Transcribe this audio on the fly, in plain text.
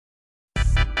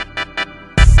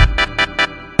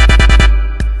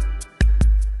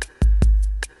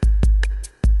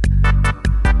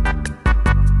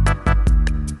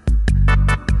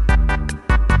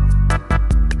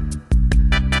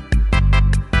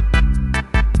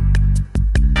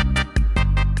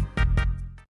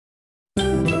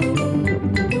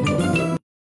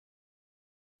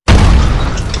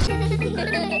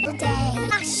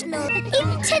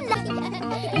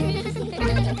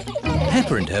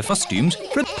Peppa and her costumes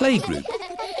for a playgroup.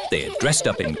 They are dressed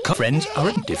up in friends are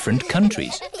in different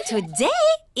countries. Today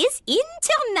is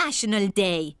International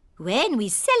Day, when we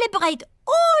celebrate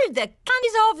all the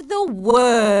countries of the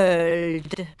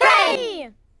world. Hey!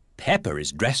 Peppa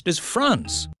is dressed as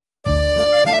France. I'm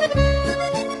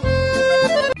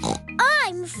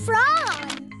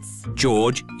France.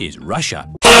 George is Russia.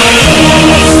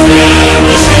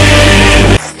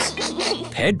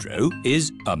 Pedro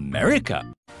is America.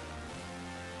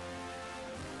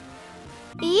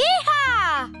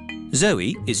 Yeehaw!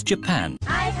 Zoe is Japan.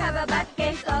 I have a bad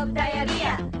case of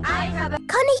diarrhea. I have a...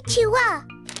 Konnichiwa.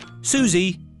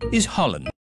 Susie is Holland.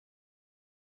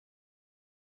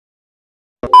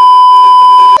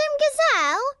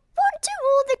 Gazelle, what do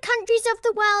all the countries of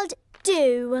the world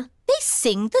do? They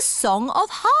sing the Song of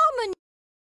Harmony.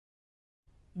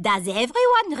 Does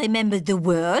everyone remember the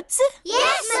words?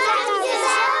 Yes, Madam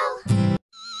Gazelle.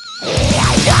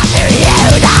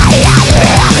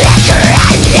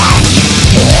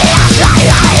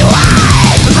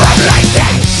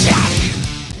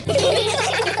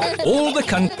 All the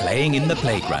countries playing in the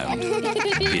playground.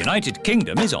 The United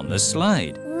Kingdom is on the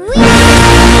slide.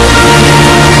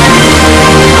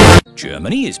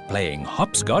 Germany is playing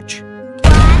hopscotch. 1, 2,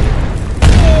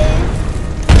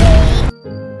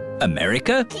 3.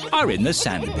 America are in the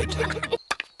sandpit.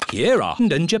 Here are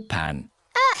Holland and Japan.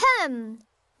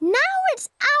 Now it's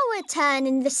our turn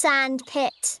in the sand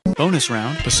pit. Bonus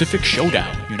round, Pacific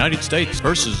Showdown. United States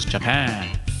versus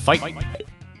Japan. Fight.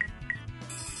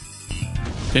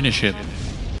 Finish him.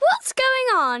 What's going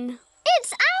on?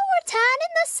 It's our turn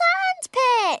in the sand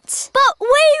pit. But we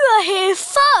were here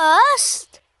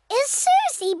first. Is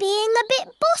Susie being a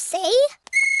bit bossy?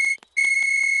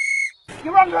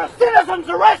 You're under a citizen's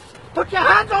arrest! Put your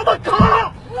hands on the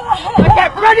car! And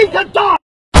get ready to die!